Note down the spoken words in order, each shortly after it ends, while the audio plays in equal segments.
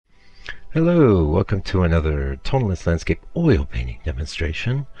Hello, welcome to another tonalist landscape oil painting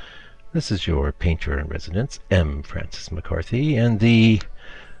demonstration. This is your painter in residence, M. Francis McCarthy, and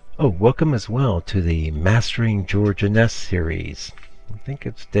welcome as well to the Mastering George Inness series. I think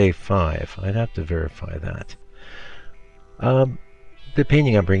it's day 5. I'd have to verify that. The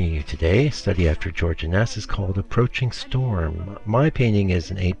painting I'm bringing you today, study after George Inness, is called Approaching Storm. My painting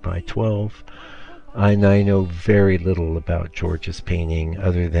is an 8 by 12, and I know very little about George's painting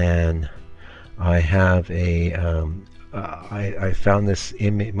other than I have I found this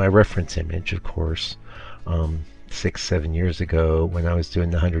image, my reference image, of course, 6-7 years ago when I was doing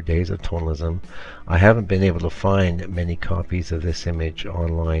the 100 Days of Tonalism. I haven't been able to find many copies of this image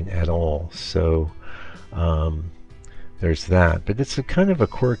online at all, so there's that. But it's a kind of a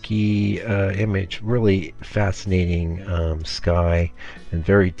quirky image, really fascinating sky and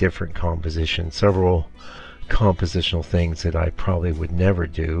very different composition. Several compositional things that I probably would never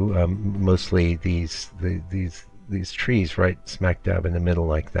do. Mostly these trees right smack dab in the middle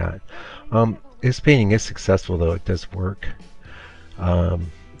like that. His painting is successful, though it does work,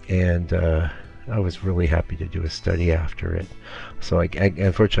 and I was really happy to do a study after it. So I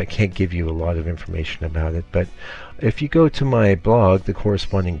unfortunately I can't give you a lot of information about it, but if you go to my blog, the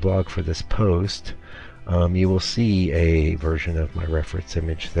corresponding blog for this post, you will see a version of my reference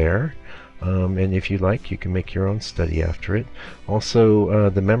image there. And if you like, you can make your own study after it.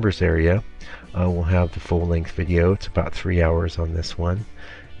 Also, the members area will have the full-length video. It's about 3 hours on this one,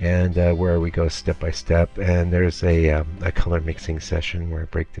 and where we go step by step. And there's a color mixing session where I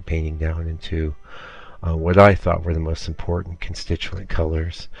break the painting down into what I thought were the most important constituent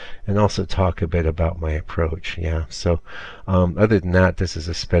colors, and also talk a bit about my approach. Yeah. So, other than that, this is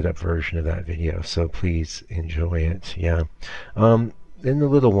a sped-up version of that video. So please enjoy it. Yeah. In a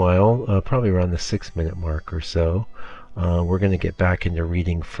little while, probably around the 6-minute mark or so, we're going to get back into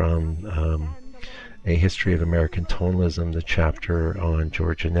reading from A History of American Tonalism, the chapter on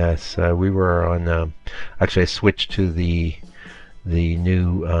George Inness. We were on, actually I switched to the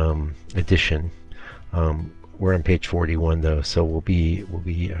new edition. We're on page 41 though, so we'll be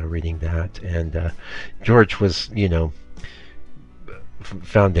reading that. And George was,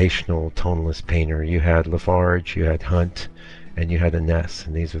 foundational tonalist painter. You had Lafarge, you had Hunt, and you had Inness,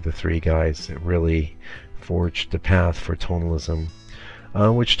 and these are the three guys that really forged the path for tonalism,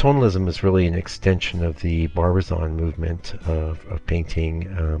 which tonalism is really an extension of the Barbizon movement of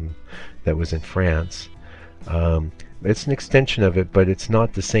painting that was in France. It's an extension of it, but it's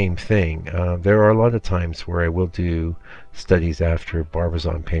not the same thing. There are a lot of times where I will do studies after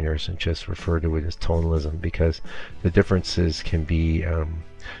Barbizon painters and just refer to it as tonalism, because the differences can be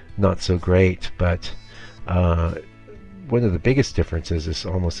not so great, but one of the biggest differences is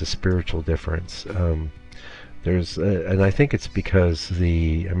almost a spiritual difference. And I think it's because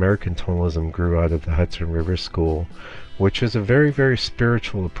the American tonalism grew out of the Hudson River School, which is a very, very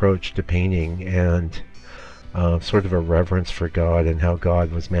spiritual approach to painting, and sort of a reverence for God and how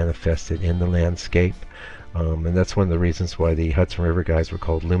God was manifested in the landscape. And that's one of the reasons why the Hudson River guys were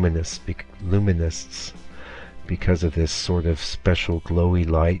called luminists, because of this sort of special glowy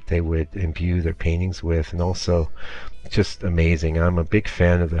light they would imbue their paintings with, and also just amazing. I'm a big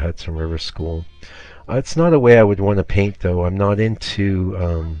fan of the Hudson River School. It's not a way I would want to paint, though. I'm not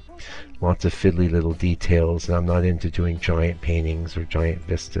into lots of fiddly little details, and I'm not into doing giant paintings or giant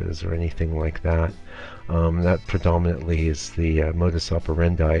vistas or anything like that. That predominantly is the modus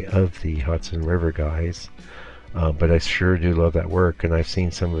operandi of the Hudson River guys. But I sure do love that work, and I've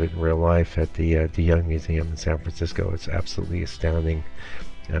seen some of it in real life at the Young Museum in San Francisco. It's absolutely astounding.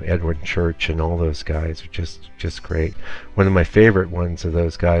 Edward Church and all those guys are just great. One of my favorite ones of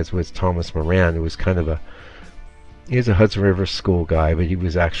those guys was Thomas Moran, who was kind of he's a Hudson River School guy, but he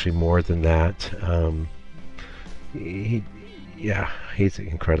was actually more than that. He's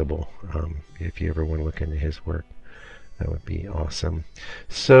incredible. If you ever want to look into his work, that would be awesome.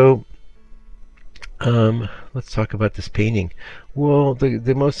 So let's talk about this painting. Well,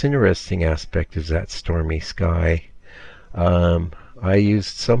 the most interesting aspect is that stormy sky. I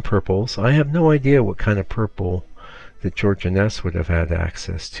used some purples. I have no idea what kind of purple that George Inness would have had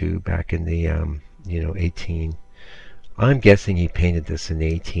access to back in the 18. I'm guessing he painted this in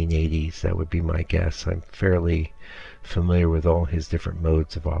the 1880s. That would be my guess. I'm fairly familiar with all his different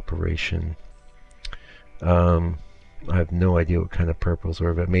modes of operation. I have no idea what kind of purples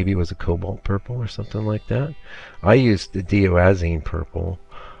were, but maybe it was a cobalt purple or something like that. I used the dioazine purple,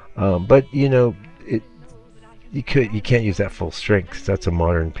 but you can't use that full strength, 'cause that's a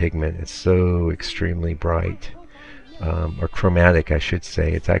modern pigment. It's so extremely bright. or chromatic I should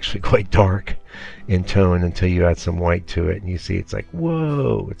say. It's actually quite dark in tone until you add some white to it, and you see it's like,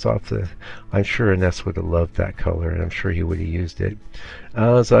 whoa, it's off the... I'm sure Inness would have loved that color, and I'm sure he would have used it.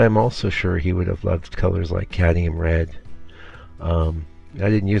 As I am also sure he would have loved colors like cadmium red. I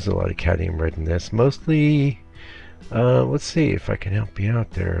didn't use a lot of cadmium red in this. Mostly, let's see if I can help you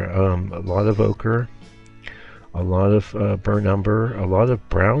out there. A lot of ochre, a lot of burnt umber, a lot of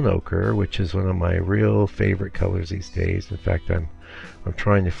brown ochre, which is one of my real favorite colors these days. In fact, I'm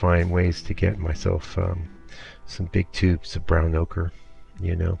trying to find ways to get myself some big tubes of brown ochre.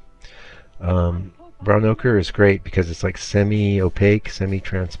 You know, brown ochre is great because it's like semi-opaque,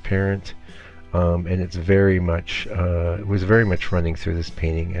 semi-transparent, and it's very much it was very much running through this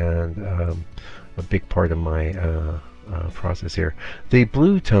painting, and a big part of my process here. The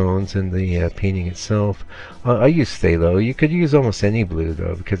blue tones in the painting itself, I use phthalo. You could use almost any blue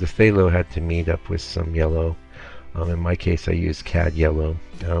though, because the phthalo had to meet up with some yellow. In my case, I used cad yellow.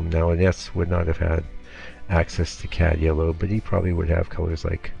 Now, Inness would not have had access to cad yellow, but he probably would have colors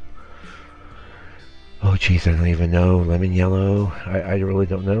like, oh geez, I don't even know, lemon yellow. I really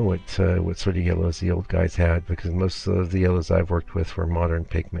don't know what sort of yellows the old guys had, because most of the yellows I've worked with were modern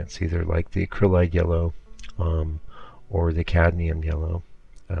pigments, either like the acrylite yellow or the cadmium yellow.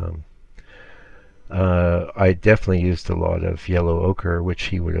 I definitely used a lot of yellow ochre, which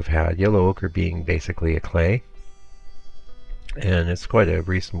he would have had. Yellow ochre being basically a clay, and it's quite a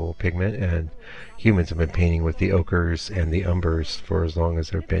reasonable pigment, and humans have been painting with the ochres and the umbers for as long as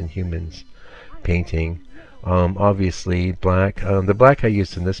there have been humans painting. Obviously black. The black I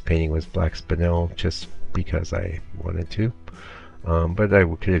used in this painting was black spinel, just because I wanted to. But I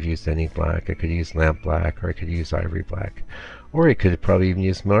could have used any black. I could use lamp black, or I could use ivory black, or I could have probably even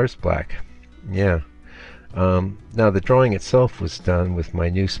used Mars black. Yeah. Now the drawing itself was done with my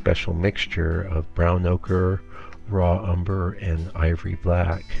new special mixture of brown ochre, raw umber, and ivory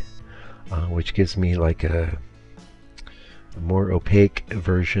black, which gives me like a more opaque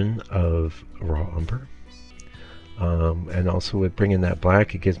version of raw umber. And also with bringing that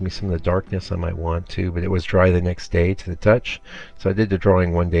black, it gives me some of the darkness I might want to, but it was dry the next day to the touch. So I did the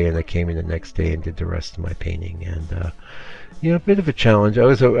drawing one day and I came in the next day and did the rest of my painting. And you know, a bit of a challenge. I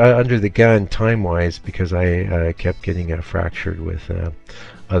was under the gun time-wise because I kept getting fractured with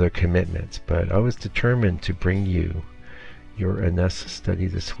other commitments, but I was determined to bring you your Inness study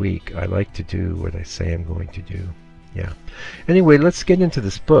this week. I like to do what I say I'm going to do. Yeah. Anyway, let's get into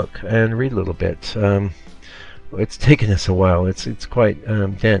this book and read a little bit. It's taken us a while. It's quite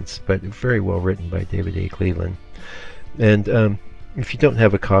dense, but very well written by David A. Cleveland. And if you don't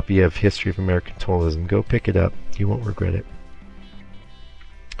have a copy of History of American Tonalism, go pick it up. You won't regret it.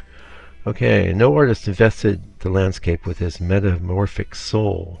 Okay, no artist invested the landscape with his metamorphic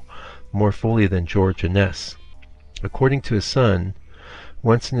soul more fully than George Inness. According to his son,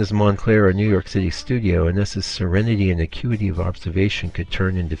 once in his Montclair or New York City studio, Inness's serenity and acuity of observation could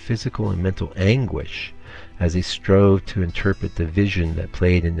turn into physical and mental anguish as he strove to interpret the vision that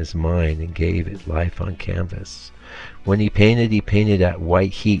played in his mind and gave it life on canvas. When he painted at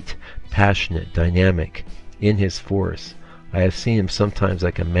white heat, passionate, dynamic, in his force. I have seen him sometimes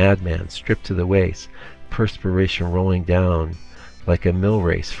like a madman, stripped to the waist, perspiration rolling down like a mill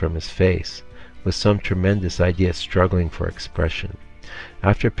race from his face, with some tremendous idea struggling for expression.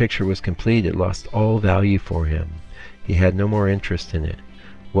 After a picture was complete, it lost all value for him. He had no more interest in it.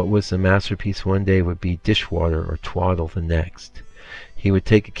 What was a masterpiece one day would be dishwater or twaddle the next. He would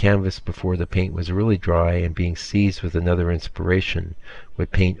take a canvas before the paint was really dry, and being seized with another inspiration,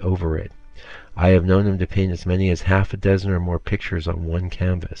 would paint over it. I have known him to paint as many as half a dozen or more pictures on one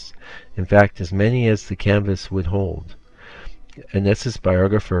canvas. In fact, as many as the canvas would hold. Inness's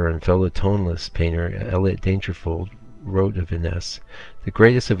biographer and fellow tonalist painter Elliot Dangerfield wrote of Inness, the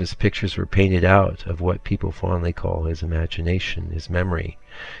greatest of his pictures were painted out of what people fondly call his imagination, his memory,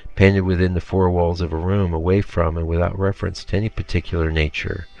 painted within the four walls of a room, away from and without reference to any particular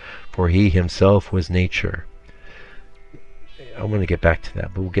nature, for he himself was nature. I want to get back to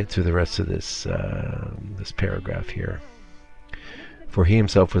that, but we'll get through the rest of this this paragraph here. For he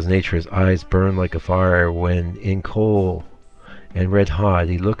himself was nature. His eyes burned like a fire when, in coal and red hot,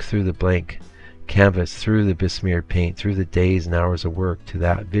 he looked through the blank canvas, through the besmeared paint, through the days and hours of work, to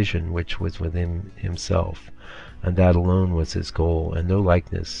that vision which was within himself, and that alone was his goal, and no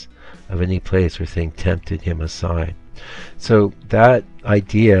likeness of any place or thing tempted him aside. So that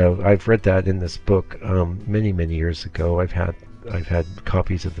idea, I've read that in this book many years ago. I've had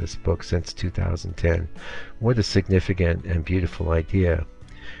copies of this book since 2010. What a significant and beautiful idea.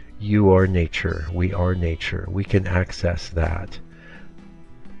 You are nature. We are nature. We can access that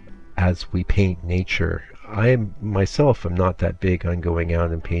as we paint nature. I myself am not that big on going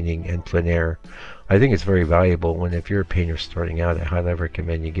out and painting in plein air. I think it's very valuable when, if you're a painter starting out, I highly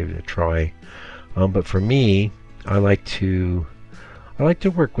recommend you give it a try. But for me, I like to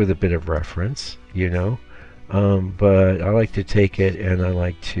work with a bit of reference, you know. But I like to take it and I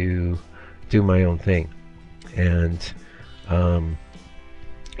like to do my own thing. And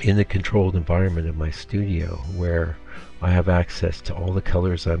in the controlled environment of my studio, where I have access to all the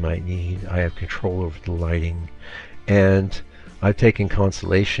colors I might need, I have control over the lighting, and I've taken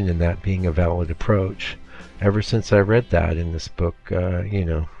consolation in that being a valid approach ever since I read that in this book,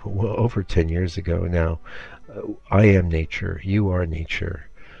 over 10 years ago now. I am nature, you are nature,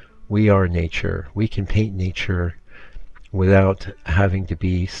 we are nature. We can paint nature without having to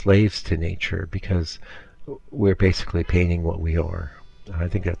be slaves to nature, because we're basically painting what we are. I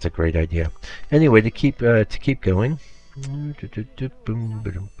think that's a great idea. Anyway, to keep going. I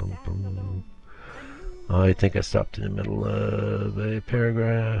think I stopped in the middle of a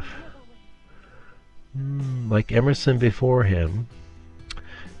paragraph. Like Emerson before him,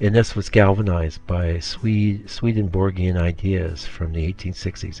 Inness was galvanized by Swedenborgian ideas from the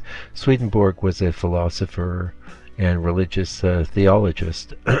 1860s. Swedenborg was a philosopher and religious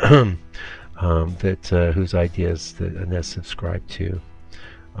theologist whose ideas that Inness subscribed to.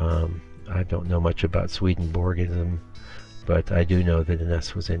 I don't know much about Swedenborgism, but I do know that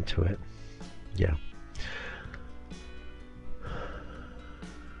Inness was into it. Yeah.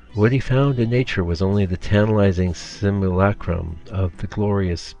 What he found in nature was only the tantalizing simulacrum of the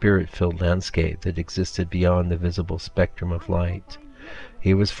glorious spirit-filled landscape that existed beyond the visible spectrum of light.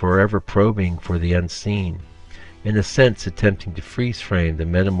 He was forever probing for the unseen, in a sense attempting to freeze-frame the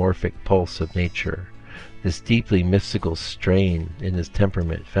metamorphic pulse of nature. This deeply mystical strain in his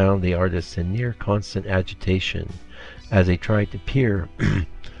temperament found the artist in near constant agitation as he tried to peer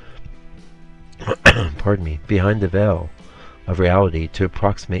pardon me, behind the veil of reality to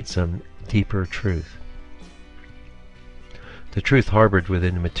approximate some deeper truth. The truth harbored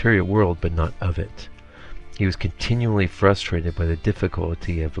within the material world, but not of it. He was continually frustrated by the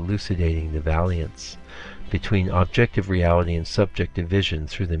difficulty of elucidating the variance between objective reality and subjective vision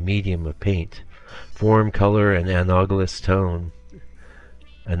through the medium of paint. Form, color, and analogous tone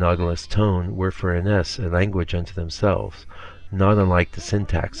were for Inness a language unto themselves, not unlike the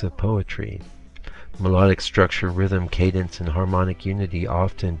syntax of poetry. Melodic structure, rhythm, cadence, and harmonic unity,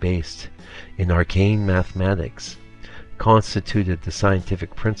 often based in arcane mathematics, constituted the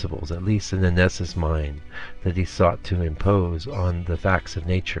scientific principles, at least in Inness's mind, that he sought to impose on the facts of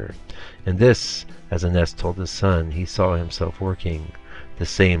nature. And this, as Inness told his son, he saw himself working the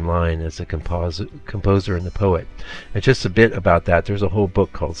same line as the composer and the poet. And just a bit about that, there's a whole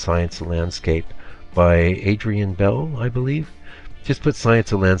book called Science of Landscape by Adrian Bell, I believe. Just put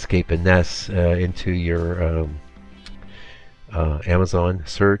Science of Landscape and Inness into your Amazon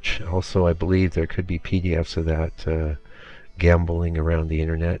search. Also, I believe there could be PDFs of that gambling around the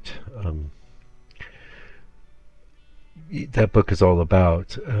internet. That book is all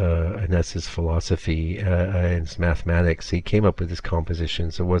about Inness's philosophy and his mathematics. He came up with his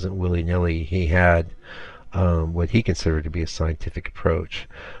compositions. It wasn't willy-nilly. He had what he considered to be a scientific approach.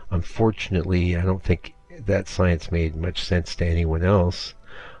 Unfortunately, I don't think that science made much sense to anyone else.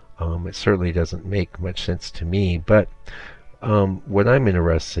 It certainly doesn't make much sense to me. But what I'm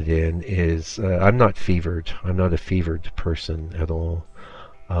interested in is I'm not fevered. I'm not a fevered person at all.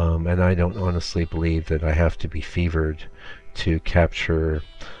 And I don't honestly believe that I have to be fevered to capture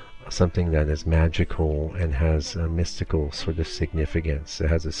something that is magical and has a mystical sort of significance. It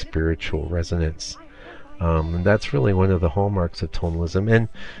has a spiritual resonance. And that's really one of the hallmarks of tonalism. And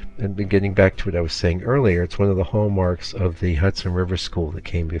getting back to what I was saying earlier, it's one of the hallmarks of the Hudson River School that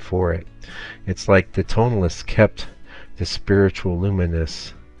came before it. It's like the tonalists kept the spiritual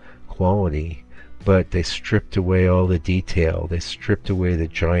luminous quality, but they stripped away all the detail. They stripped away the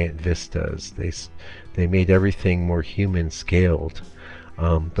giant vistas. They made everything more human scaled.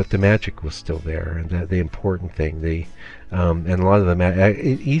 But the magic was still there, and the important thing, and a lot of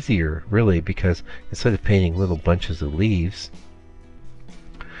the easier really, because instead of painting little bunches of leaves,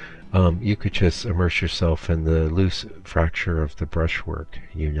 you could just immerse yourself in the loose fracture of the brushwork,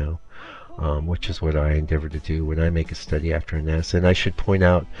 which is what I endeavor to do when I make a study after Inness. And I should point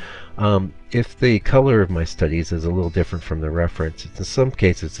out, if the color of my studies is a little different from the reference, in some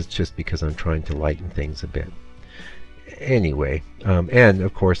cases it's just because I'm trying to lighten things a bit. Anyway, and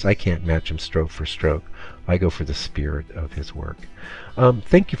of course I can't match him stroke for stroke. I go for the spirit of his work.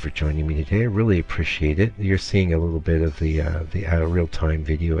 Thank you for joining me today. I really appreciate it. You're seeing a little bit of the real-time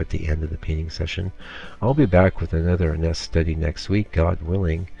video at the end of the painting session. I'll be back with another Inness study next week, God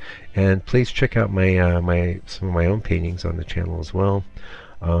willing. And please check out my some of my own paintings on the channel as well.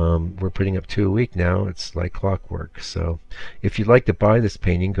 We're putting up 2 a week now. It's like clockwork. So if you'd like to buy this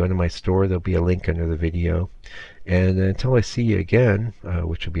painting, go to my store. There'll be a link under the video. And until I see you again,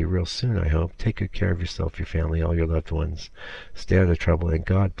 which will be real soon, I hope, take good care of yourself, your family, all your loved ones. Stay out of trouble, and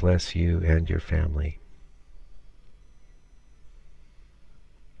God bless you and your family.